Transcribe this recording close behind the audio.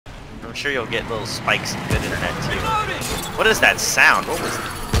I'm sure you'll get little spikes and good internet too. What is that sound? What was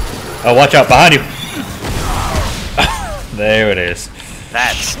that? Oh, watch out behind you! There it is.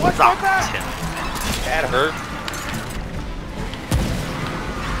 That's knocked him. That hurt.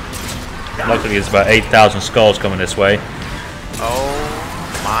 Luckily, it's about 8,000 skulls coming this way. Oh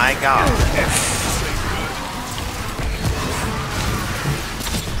my god.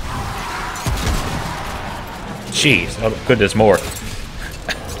 Jeez, oh good, there's more.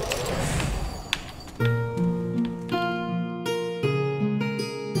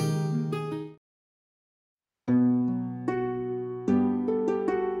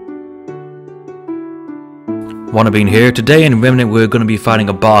 Wannabean here. Today in Remnant we're going to be fighting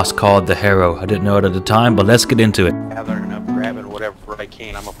a boss called the Harrow. I didn't know it at the time, but let's get into it. Gathering up, grabbing whatever I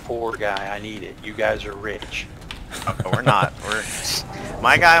can. I'm a poor guy. I need it. You guys are rich. We're not.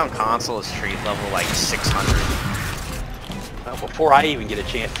 My guy on console is street level like 600. Before I even get a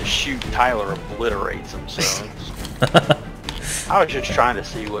chance to shoot, Tyler obliterates him. So I was just trying to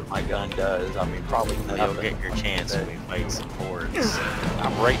see what my gun does. I mean, probably You'll get your chance when we fight some hordes.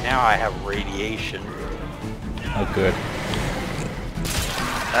 Right now I have radiation. Oh, good.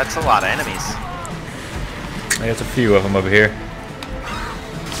 That's a lot of enemies. There's a few of them over here.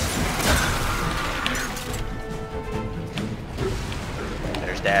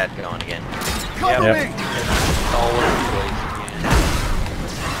 There's Dad going again. Yep. All over the place again.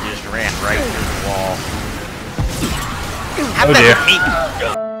 You just ran right through the wall. Oh dear.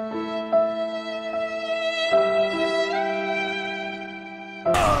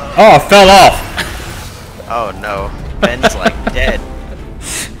 Oh, I fell off. Oh no, Ben's like dead.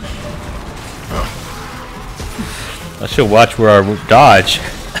 I should watch where I dodge.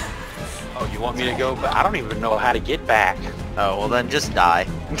 Oh, you want me to go? But I don't even know how to get back. Oh, well then just die.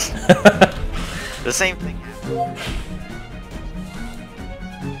 The same thing.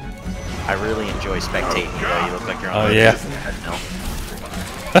 I really enjoy spectating you though. You look like you're on Oh yeah. No.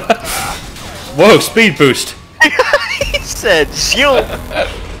 Whoa, speed boost. He said, "Shield."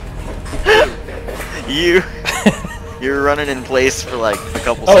 You were running in place for like a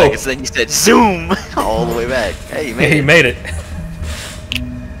couple seconds, then you said zoom all the way back. Hey, you made it. He made it.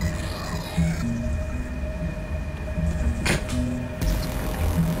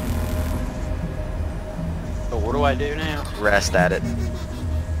 So what do I do now? Rest at it.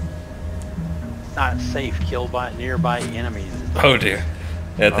 Not safe. Killed by nearby enemies. Oh dear.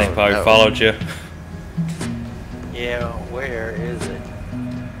 That thing probably no. followed you. Yeah, where is it?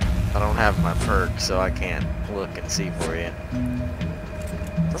 I don't have my perk, so I can't look and see for you.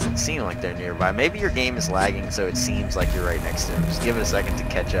 Doesn't seem like they're nearby. Maybe your game is lagging, so it seems like you're right next to them. Just give it a second to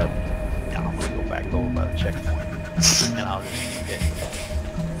catch up. Yeah, I'm gonna go back over by the checkpoint, and I'll just get.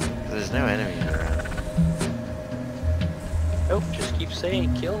 There's no enemies around. Nope, just keep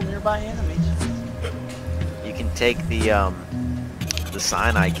saying kill nearby enemies. You can take the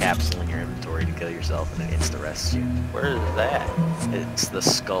cyanide capsule in your inventory to kill yourself, and it insta-rests you. Where is that? It's the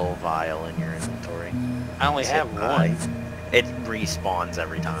skull vial in your inventory. I only have one. It respawns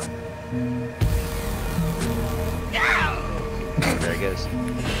every time. There it goes.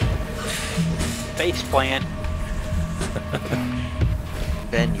 Face plant.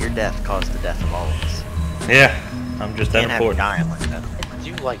 Ben, your death caused the death of all of us. Yeah, I'm just that Can't have you important. dying like that. I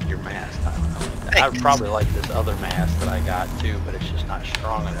do like your mask, Tyler. I would probably like this other mask that I got too, but it's just not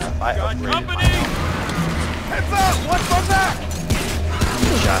strong enough. I upgraded my own. Heads up! Watch my back!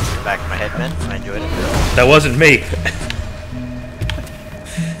 Shots in the back of my head, Ben. I enjoyed it. That wasn't me.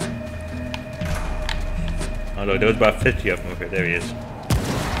 Oh look, there was about 50 of them over here. There he is.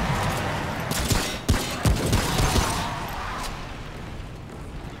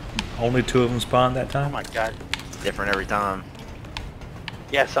 Only 2 of them spawned that Oh time? my god. It's different every time.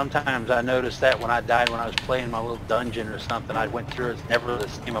 Yeah, sometimes I noticed that when I died when I was playing my little dungeon or something, I went through it's never the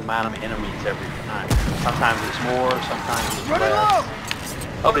same amount of enemies every time. Sometimes it's more, sometimes it's less.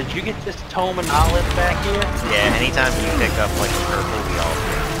 Oh, did you get this tome and olive back here? Yeah, anytime you pick up like the purple, we all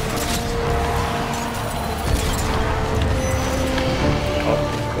do.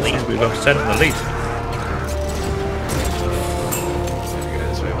 Oh, we've upset the lead.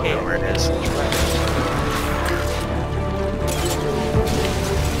 This way, we'll know where it is.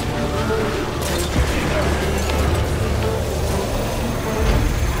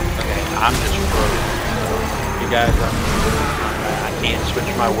 I'm just frozen. You guys, I can't switch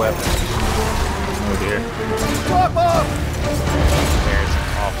my weapon. Oh dear. Drop off! There's an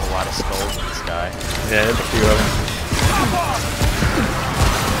awful lot of skulls in the sky. Yeah, there's a few of them. Drop off!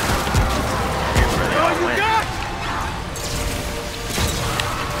 Here's where they all went.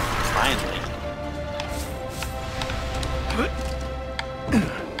 Finally.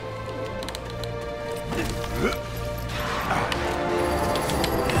 God,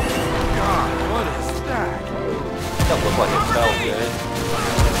 what is that? That looked like it felt good.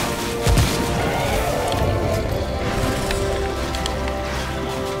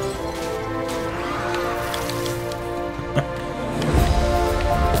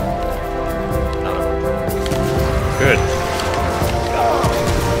 Good.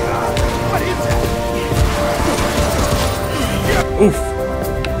 What is that? Oof.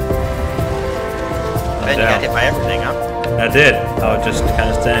 I bet you got hit by everything, huh? I did. I was just kind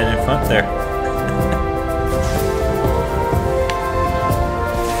of standing in front there.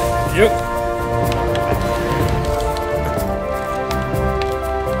 Yep.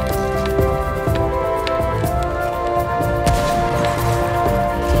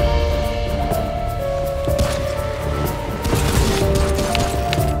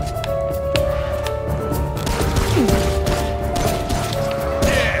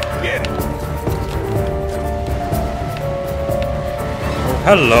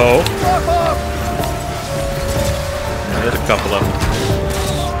 Hello. Drop off! There's a couple of them.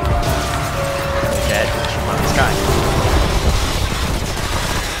 Dead. Come on, this guy.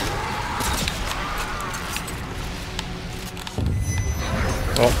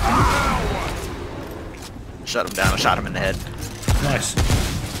 Oh, Shut him down. I shot him in the head. nice.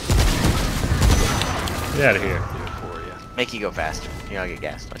 Get out of here. For you. Make you go faster. You know, I get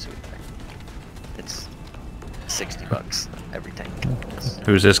gas. I sweet. It's $60 every tank.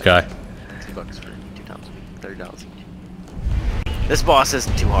 Who's this guy? $2 for 2 times a week. $30 each. This boss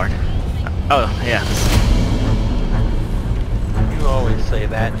isn't too hard. Oh yeah. You always say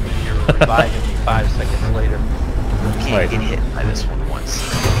that when you're reviving me 5 seconds later. You can't Wait. get hit by this one once.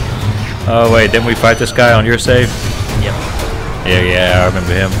 Oh wait, didn't we fight this guy on your save? Yep. Yeah, I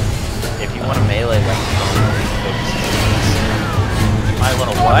remember him. If you want to melee weapon, focus his knees. I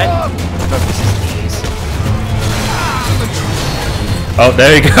want to what? Focus his knees. Oh,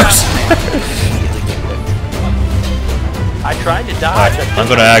 there he goes. Immediately get whipped. I tried to dodge. Alright, I'm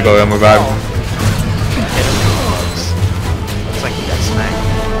gonna aggro him, revive him. Hit him with bugs. Looks like you got smacked.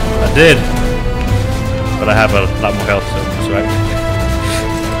 I did. But I have a lot more health, so that's right.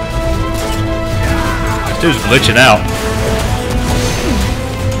 This dude's glitching out.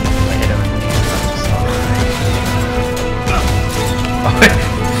 I hit him in the knees.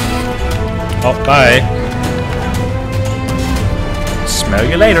 Oh, bye. Smell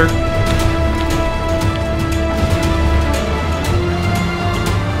you later.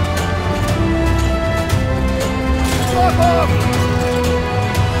 Drop off!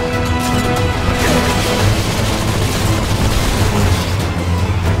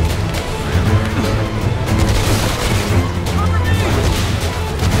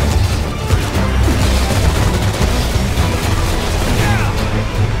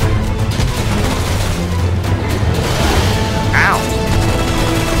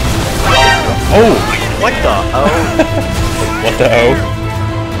 Oh! What the? Oh. What the oh?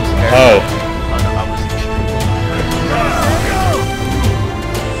 Oh.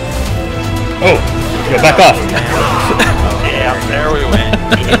 Oh! Go back off! Yeah, there we went.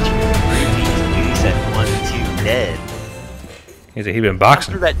 He hit you. He said 1, 2, dead. He's been Through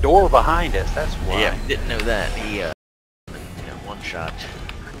boxing. that door behind us. That's why. Yeah, didn't know that. He, one shot.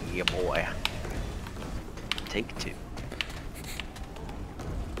 Yeah, boy. Take 2.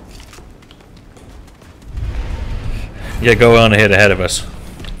 Yeah, go on ahead of us.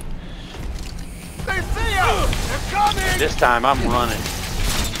 They see us! They're coming! This time I'm running.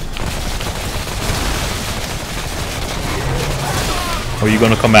 Who are you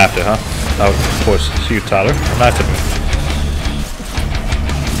gonna come after, huh? Oh, of course, it's you, Tyler. Nice of you.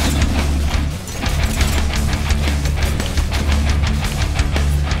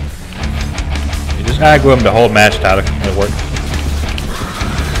 You just aggro him the whole match, Tyler. It'll work.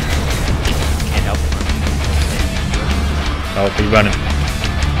 Can't help him. Oh, he's running. Yeah,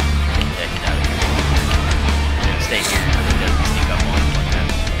 get out of here. Stay here. He doesn't sneak up on him like that.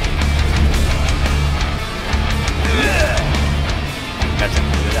 That's a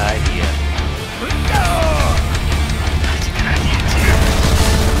good idea. That's a good idea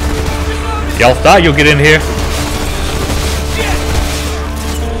too. Y'all thought you'll get in here?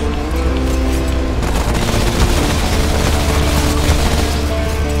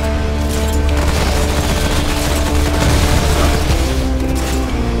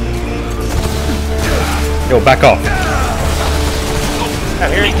 Yo, back off. Oh,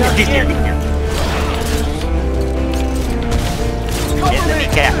 here he comes. He's here. He's here. Get the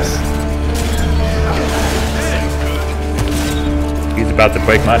kneecaps. He's about to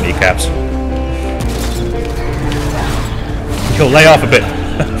break my kneecaps. Yo, lay off a bit.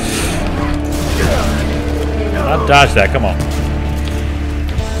 I'll dodge that. Come on.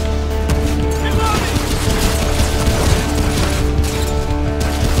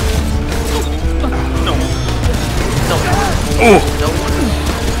 Oh!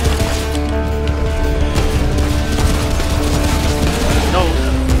 No.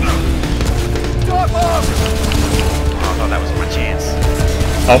 Stop off! Oh, I thought that was my chance.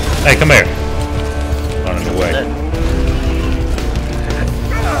 Oh, hey, come here. Running away.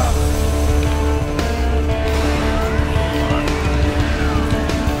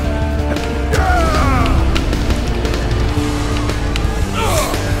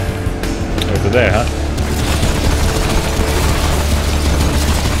 Over there, huh?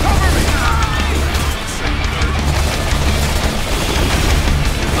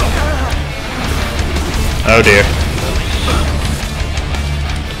 Oh dear.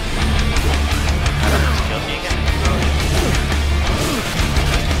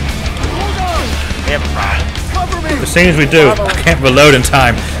 We have a problem. It seems we do. I can't reload in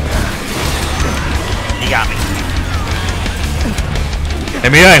time. He got me.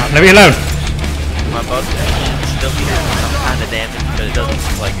 Leave me alone. Leave me alone. My boat still be doing some kind of damage, but it doesn't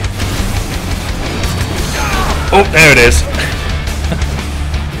look like it. Oh, there it is.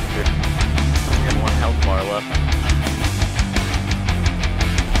 One health bar left.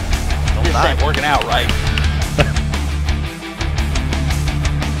 This ain't working out right.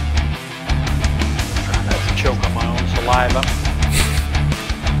 Trying not to choke on my own saliva.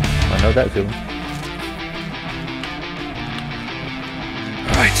 I know that feeling.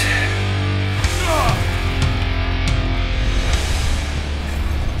 Right.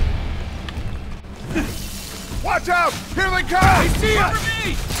 Watch out! Here they come! I see it!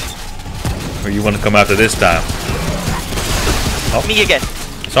 Or you want to come after this time? Oh. Me again.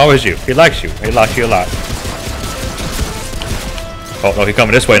 It's always you. He likes you. He likes you a lot. Oh no, he's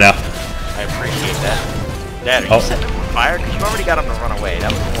coming this way now. I appreciate that. Dad, are you setting him on fire? Because you already got him to run away.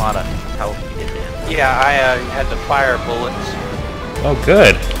 That was a lot of help you did to him. Yeah, I had the fire bullets. Oh,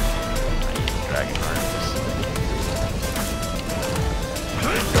 good. Dragon arms.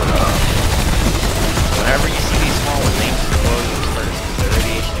 Whenever you see these small things explosions first, the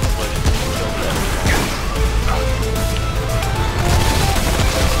radiation explosions will kill them.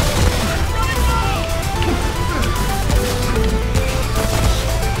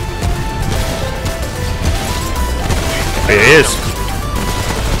 There he is.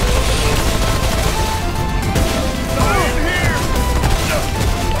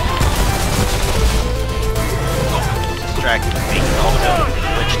 Distracted me. Oh no, he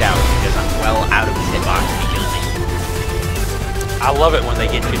glitched out because I'm well out of his hitbox and he killed me. I love it when they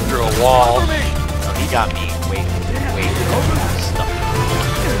get you through a wall. No, he got me way stuck.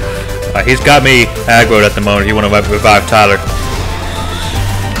 He's got me aggroed at the moment. You want to revive Tyler?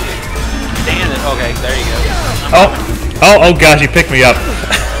 Stand it. Okay, there you go. Oh gosh, he picked me up.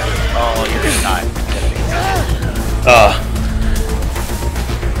 Oh, you're gonna die.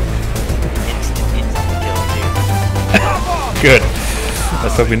 Instant kill, dude. Good.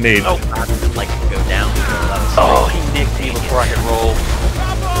 That's what we need. Oh, I would like to go down. Oh, he nicked me before I could roll.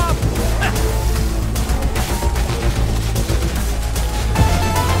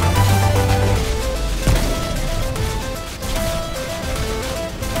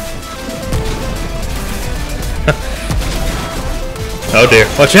 Oh dear,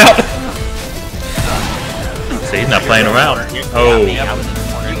 watch out! See, he's not playing around. Oh.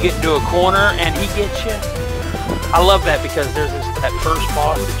 You get into a corner and he gets you. I love that because there's that first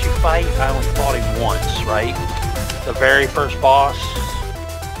boss that you fight. I only fought him once, right? The very first boss.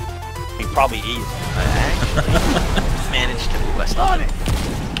 He probably easy. I actually managed to quest on it.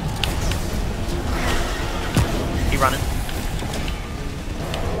 He running.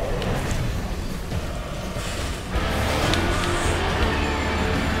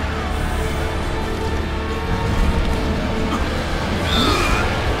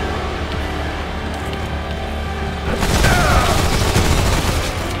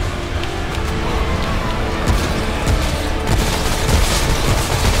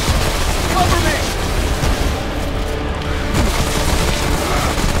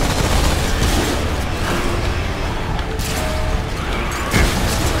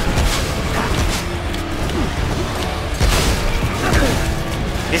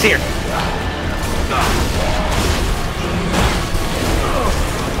 He's here.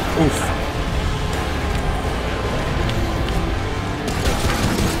 Oof.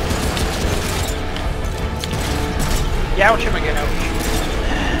 Youch him again, ouch.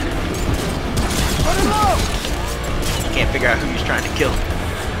 Can't figure out who he's trying to kill.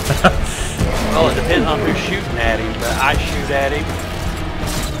 Well, it depends on who's shooting at him, but I shoot at him.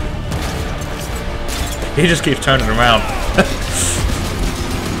 He just keeps turning around.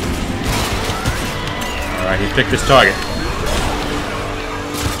 Alright, he's picked his target.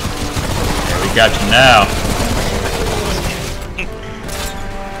 There, we got you now.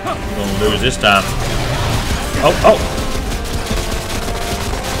 We're gonna lose this time. Oh, oh!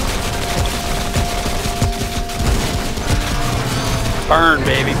 Burn,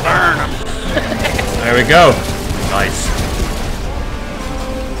 baby, burn them. There we go. Nice.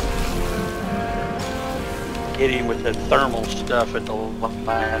 Get him with the thermal stuff at the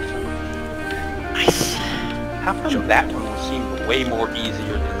last one. Nice. How come that one seemed way more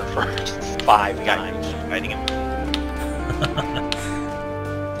easier than the first 5 times fighting him?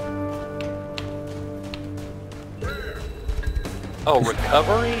 Oh,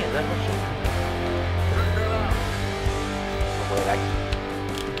 recovery? Is that what you